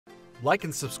Like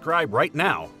and subscribe right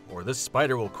now, or this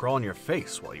spider will crawl on your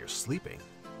face while you're sleeping.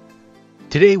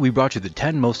 Today we brought you the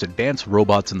 10 most advanced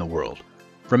robots in the world.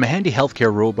 From a handy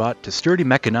healthcare robot to sturdy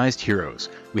mechanized heroes,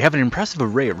 we have an impressive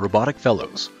array of robotic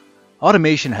fellows.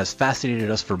 Automation has fascinated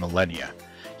us for millennia.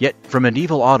 Yet, from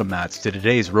medieval automats to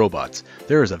today's robots,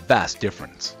 there is a vast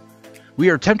difference. We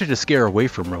are tempted to scare away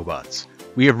from robots.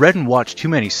 We have read and watched too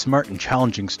many smart and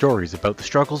challenging stories about the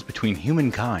struggles between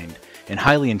humankind and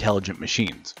highly intelligent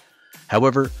machines.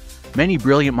 However, many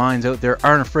brilliant minds out there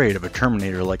aren't afraid of a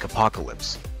Terminator-like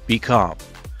apocalypse. Be calm.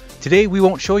 Today we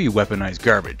won't show you weaponized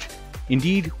garbage.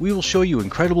 Indeed, we will show you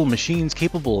incredible machines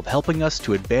capable of helping us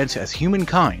to advance as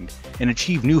humankind and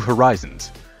achieve new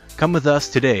horizons. Come with us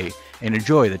today and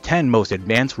enjoy the 10 most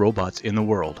advanced robots in the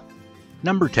world.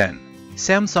 Number 10.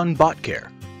 Samsung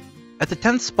BotCare. At the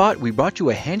 10th spot, we brought you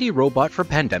a handy robot for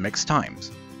pandemics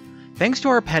times. Thanks to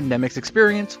our pandemics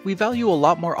experience, we value a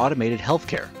lot more automated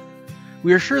healthcare.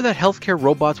 We are sure that healthcare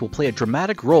robots will play a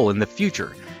dramatic role in the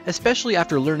future, especially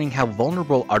after learning how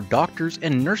vulnerable our doctors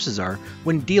and nurses are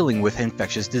when dealing with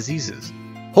infectious diseases.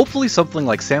 Hopefully something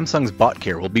like Samsung's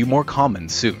BotCare will be more common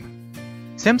soon.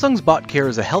 Samsung's BotCare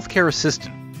is a healthcare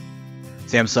assistant.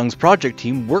 Samsung's project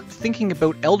team worked thinking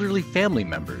about elderly family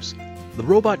members. The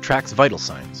robot tracks vital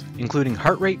signs, including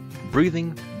heart rate,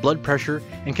 breathing, blood pressure,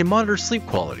 and can monitor sleep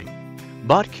quality.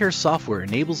 BotCare software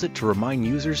enables it to remind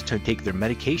users to take their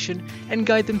medication and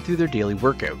guide them through their daily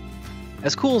workout.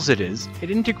 As cool as it is,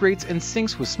 it integrates and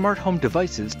syncs with smart home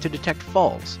devices to detect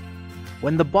falls.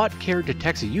 When the BotCare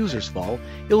detects a user's fall,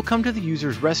 it will come to the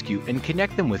user's rescue and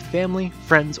connect them with family,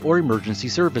 friends, or emergency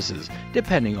services,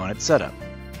 depending on its setup.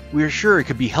 We are sure it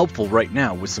could be helpful right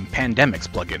now with some pandemics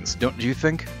plugins, don't you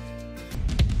think?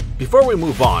 Before we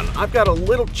move on, I've got a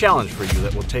little challenge for you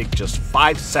that will take just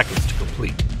 5 seconds to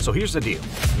complete. So here's the deal.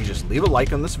 You just leave a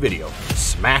like on this video,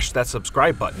 smash that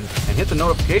subscribe button, and hit the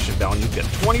notification bell and you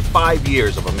get 25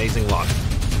 years of amazing logic.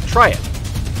 Try it.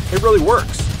 It really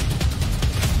works.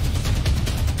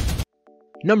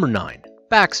 Number 9.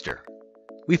 Baxter.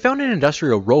 We found an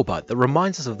industrial robot that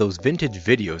reminds us of those vintage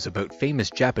videos about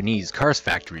famous Japanese cars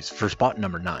factories for spot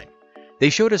number 9. They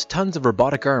showed us tons of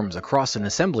robotic arms across an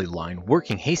assembly line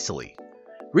working hastily.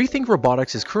 Rethink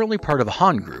Robotics is currently part of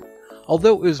Han Group,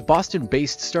 although it was a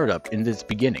Boston-based startup in its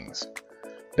beginnings.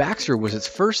 Baxter was its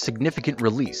first significant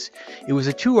release. It was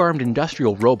a 2-armed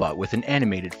industrial robot with an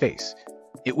animated face.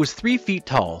 It was 3 feet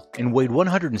tall and weighed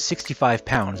 165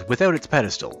 pounds without its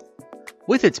pedestal.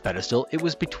 With its pedestal, it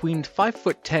was between 5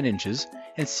 foot 10 inches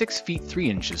and 6 feet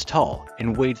 3 inches tall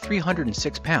and weighed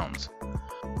 306 pounds.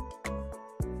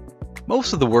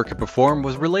 Most of the work it performed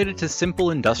was related to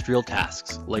simple industrial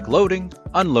tasks like loading,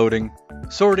 unloading,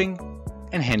 sorting,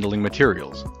 and handling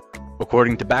materials.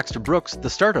 According to Baxter Brooks, the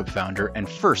startup founder and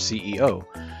first CEO,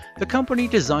 the company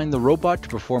designed the robot to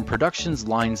perform production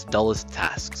line's dullest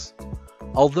tasks.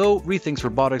 Although Rethink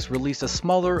Robotics released a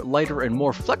smaller, lighter, and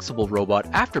more flexible robot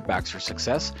after Baxter's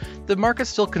success, the market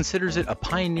still considers it a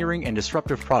pioneering and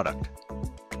disruptive product.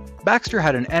 Baxter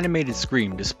had an animated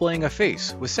screen displaying a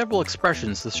face with several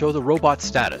expressions to show the robot's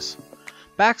status.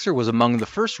 Baxter was among the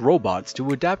first robots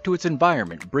to adapt to its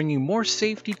environment, bringing more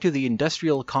safety to the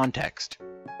industrial context.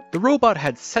 The robot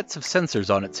had sets of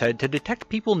sensors on its head to detect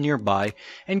people nearby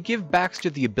and give Baxter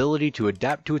the ability to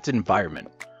adapt to its environment.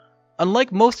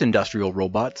 Unlike most industrial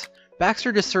robots,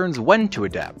 Baxter discerns when to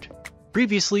adapt.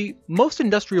 Previously, most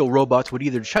industrial robots would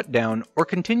either shut down or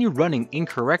continue running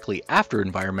incorrectly after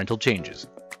environmental changes.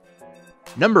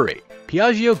 Number 8.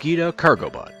 Piaggio Guida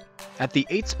Cargobot. At the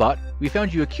 8th spot, we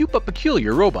found you a cute but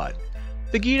peculiar robot.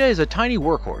 The Guida is a tiny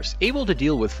workhorse able to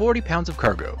deal with 40 pounds of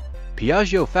cargo.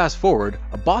 Piaggio Fast Forward,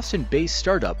 a Boston-based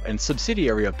startup and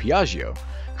subsidiary of Piaggio,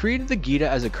 created the Guida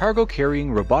as a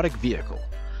cargo-carrying robotic vehicle.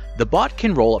 The bot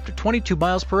can roll up to 22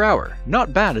 miles per hour,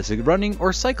 not bad as a running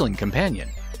or cycling companion.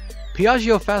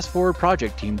 Piaggio Fast Forward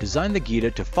project team designed the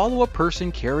Guida to follow a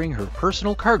person carrying her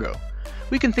personal cargo.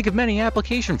 We can think of many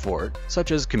applications for it,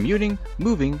 such as commuting,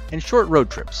 moving, and short road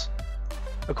trips.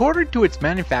 According to its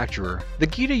manufacturer, the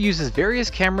Guida uses various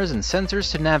cameras and sensors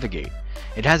to navigate.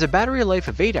 It has a battery life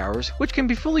of 8 hours, which can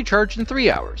be fully charged in 3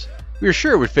 hours. We are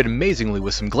sure it would fit amazingly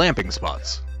with some glamping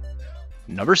spots.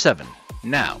 Number 7.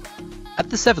 Now. At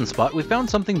the 7th spot, we found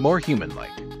something more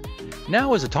human-like.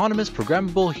 Now is autonomous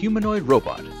programmable humanoid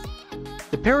robot.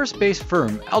 The Paris-based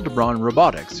firm Aldebaran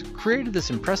Robotics created this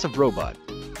impressive robot.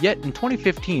 Yet in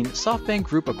 2015, SoftBank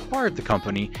Group acquired the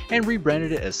company and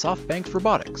rebranded it as SoftBank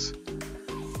Robotics.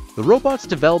 The robot's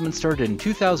development started in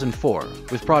 2004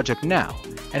 with Project Now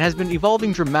and has been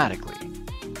evolving dramatically.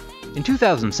 In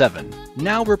 2007,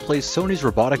 Now replaced Sony's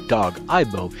robotic dog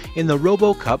Aibo in the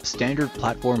RoboCup Standard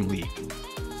Platform League.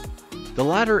 The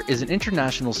latter is an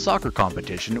international soccer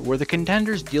competition where the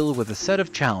contenders deal with a set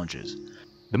of challenges.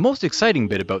 The most exciting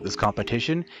bit about this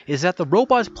competition is that the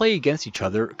robots play against each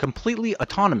other completely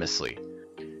autonomously.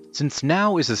 Since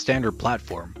Now is a standard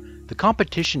platform, the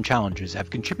competition challenges have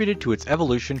contributed to its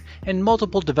evolution and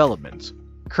multiple developments.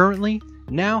 Currently,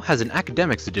 Now has an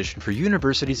academics edition for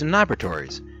universities and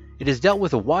laboratories. It has dealt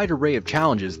with a wide array of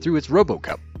challenges through its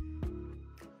RoboCup.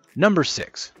 Number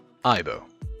 6. Aibo.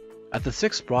 At the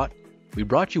 6th spot, we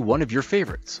brought you one of your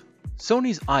favorites.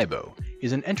 Sony's Aibo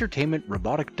is an entertainment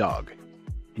robotic dog.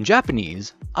 In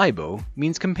Japanese, Aibo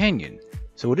means companion,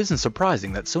 so it isn't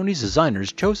surprising that Sony's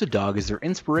designers chose a dog as their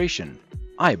inspiration.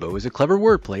 Aibo is a clever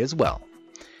wordplay as well.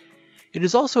 It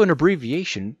is also an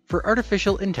abbreviation for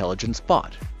Artificial Intelligence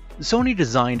Bot. Sony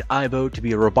designed Aibo to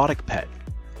be a robotic pet.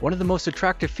 One of the most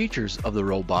attractive features of the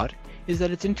robot is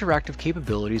that its interactive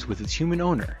capabilities with its human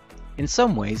owner. In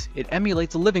some ways, it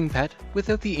emulates a living pet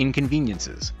without the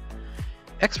inconveniences.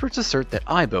 Experts assert that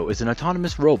Aibo is an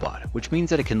autonomous robot, which means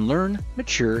that it can learn,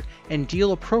 mature, and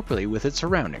deal appropriately with its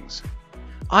surroundings.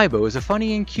 Aibo is a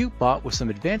funny and cute bot with some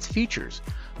advanced features.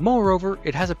 Moreover,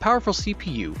 it has a powerful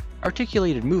CPU,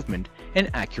 articulated movement,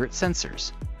 and accurate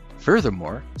sensors.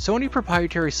 Furthermore, Sony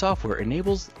proprietary software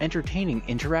enables entertaining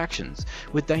interactions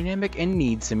with dynamic and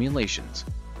need simulations.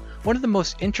 One of the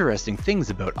most interesting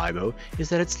things about Aibo is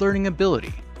that its learning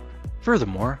ability.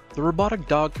 Furthermore, the robotic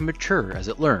dog can mature as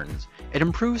it learns. It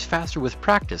improves faster with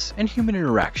practice and human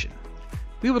interaction.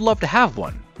 We would love to have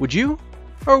one, would you?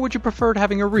 Or would you prefer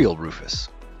having a real Rufus?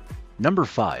 Number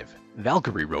 5.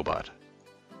 Valkyrie Robot.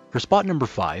 For spot number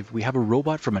 5, we have a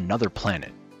robot from another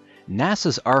planet.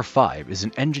 NASA's R5 is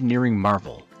an engineering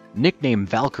marvel. Nicknamed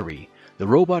Valkyrie, the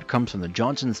robot comes from the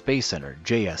Johnson Space Center,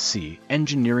 JSC,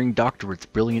 engineering doctorate's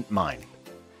brilliant mind.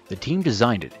 The team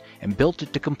designed it and built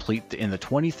it to complete in the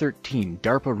 2013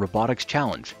 DARPA Robotics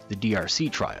Challenge, the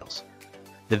DRC trials.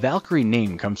 The Valkyrie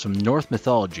name comes from Norse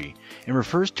mythology and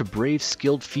refers to brave,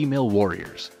 skilled female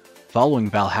warriors. Following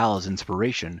Valhalla's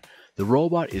inspiration, the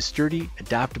robot is sturdy,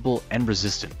 adaptable, and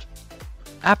resistant.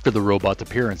 After the robot's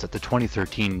appearance at the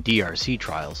 2013 DRC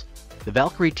trials, the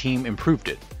Valkyrie team improved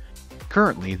it.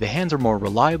 Currently, the hands are more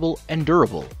reliable and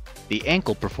durable, the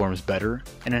ankle performs better,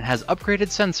 and it has upgraded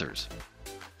sensors.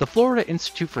 The Florida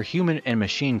Institute for Human and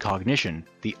Machine Cognition,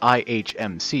 the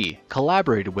IHMC,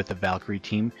 collaborated with the Valkyrie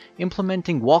team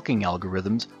implementing walking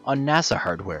algorithms on NASA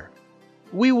hardware.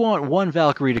 We want one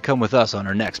Valkyrie to come with us on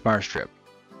our next Mars trip.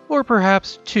 Or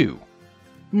perhaps 2.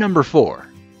 Number 4.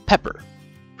 Pepper.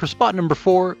 For spot number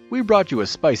 4, we brought you a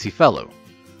spicy fellow.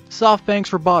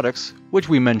 SoftBank's Robotics, which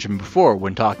we mentioned before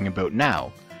when talking about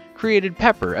Now, created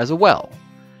Pepper as well.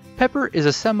 Pepper is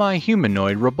a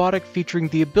semi-humanoid robotic featuring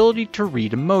the ability to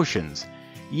read emotions.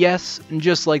 Yes,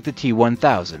 just like the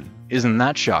T-1000. Isn't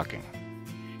that shocking?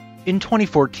 In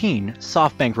 2014,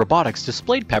 SoftBank Robotics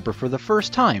displayed Pepper for the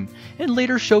first time and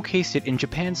later showcased it in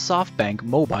Japan's SoftBank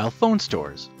mobile phone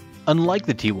stores. Unlike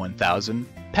the T-1000,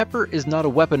 Pepper is not a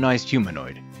weaponized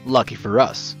humanoid. Lucky for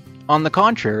us. On the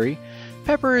contrary,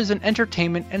 Pepper is an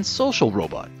entertainment and social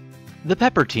robot. The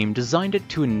Pepper team designed it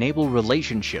to enable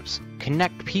relationships,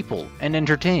 connect people, and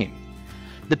entertain.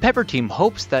 The Pepper team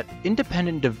hopes that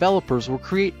independent developers will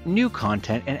create new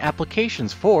content and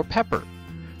applications for Pepper.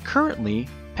 Currently,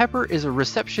 Pepper is a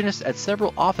receptionist at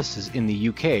several offices in the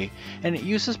UK, and it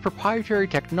uses proprietary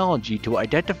technology to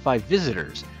identify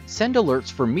visitors, send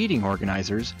alerts for meeting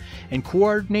organizers, and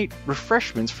coordinate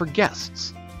refreshments for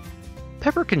guests.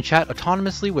 Pepper can chat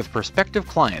autonomously with prospective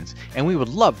clients, and we would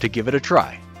love to give it a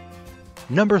try.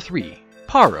 Number 3.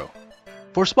 Paro.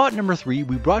 For spot number 3,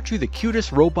 we brought you the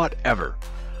cutest robot ever.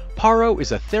 Paro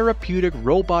is a therapeutic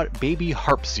robot baby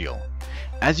harp seal.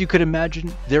 As you could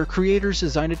imagine, their creators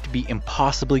designed it to be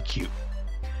impossibly cute.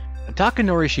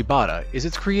 Takanori Shibata is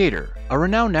its creator, a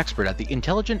renowned expert at the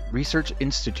Intelligent Research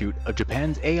Institute of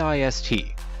Japan's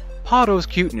AIST. Paro's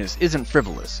cuteness isn't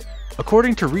frivolous.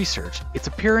 According to research, its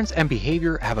appearance and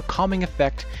behavior have a calming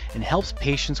effect and helps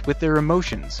patients with their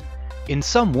emotions. In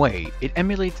some way, it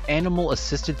emulates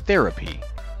animal-assisted therapy.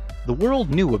 The world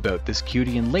knew about this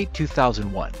cutie in late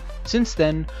 2001. Since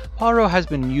then, Paro has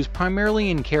been used primarily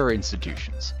in care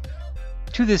institutions.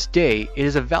 To this day, it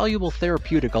is a valuable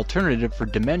therapeutic alternative for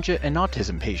dementia and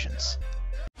autism patients.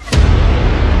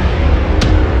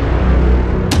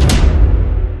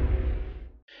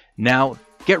 Now,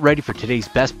 get ready for today's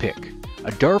best pick,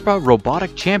 a DARPA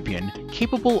robotic champion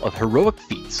capable of heroic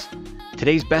feats.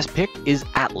 Today's best pick is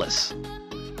Atlas.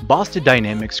 Boston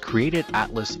Dynamics created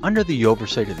Atlas under the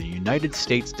oversight of the United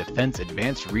States Defense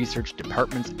Advanced Research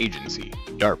Department's agency,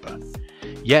 DARPA.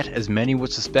 Yet, as many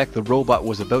would suspect the robot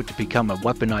was about to become a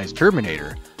weaponized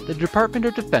Terminator, the Department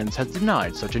of Defense has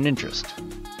denied such an interest.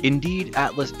 Indeed,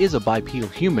 Atlas is a bipedal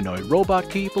humanoid robot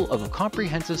capable of a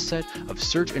comprehensive set of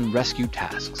search and rescue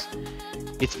tasks.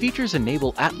 Its features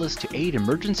enable Atlas to aid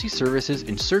emergency services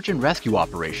in search and rescue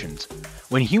operations.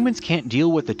 When humans can't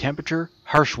deal with the temperature,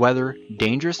 harsh weather,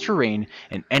 dangerous terrain,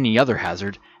 and any other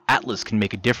hazard, Atlas can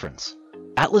make a difference.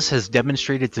 Atlas has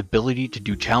demonstrated its ability to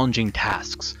do challenging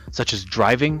tasks, such as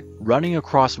driving, running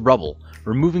across rubble,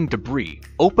 removing debris,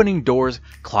 opening doors,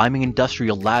 climbing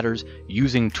industrial ladders,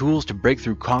 using tools to break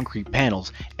through concrete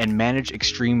panels, and manage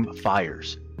extreme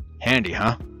fires. Handy,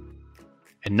 huh?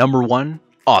 And number 1,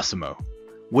 Osimo.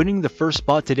 Winning the first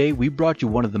spot today, we brought you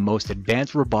one of the most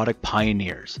advanced robotic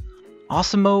pioneers.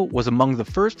 Osimo was among the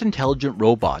first intelligent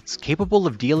robots capable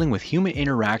of dealing with human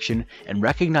interaction and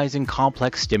recognizing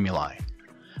complex stimuli.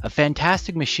 A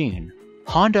fantastic machine,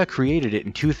 Honda created it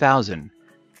in 2000.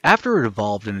 After it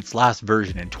evolved in its last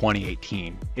version in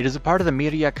 2018, it is a part of the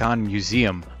Mirakan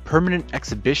Museum permanent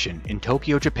exhibition in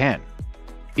Tokyo, Japan.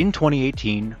 In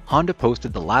 2018, Honda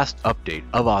posted the last update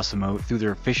of Osimo through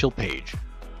their official page.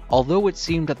 Although it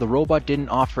seemed that the robot didn't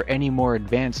offer any more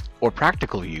advanced or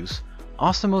practical use,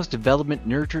 Osimo's development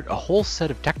nurtured a whole set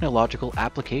of technological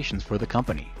applications for the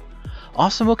company.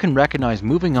 Osimo can recognize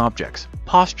moving objects,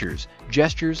 postures,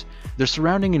 gestures, their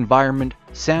surrounding environment,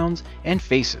 sounds, and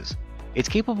faces. It's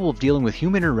capable of dealing with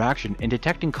human interaction and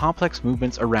detecting complex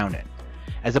movements around it.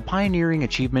 As a pioneering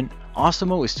achievement,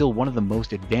 Osimo is still one of the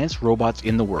most advanced robots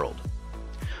in the world.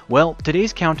 Well,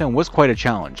 today's countdown was quite a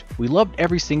challenge. We loved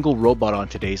every single robot on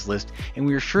today's list, and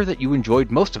we are sure that you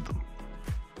enjoyed most of them.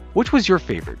 Which was your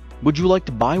favorite? Would you like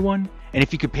to buy one? And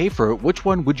if you could pay for it, which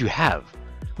one would you have?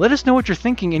 Let us know what you're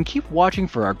thinking and keep watching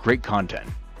for our great content.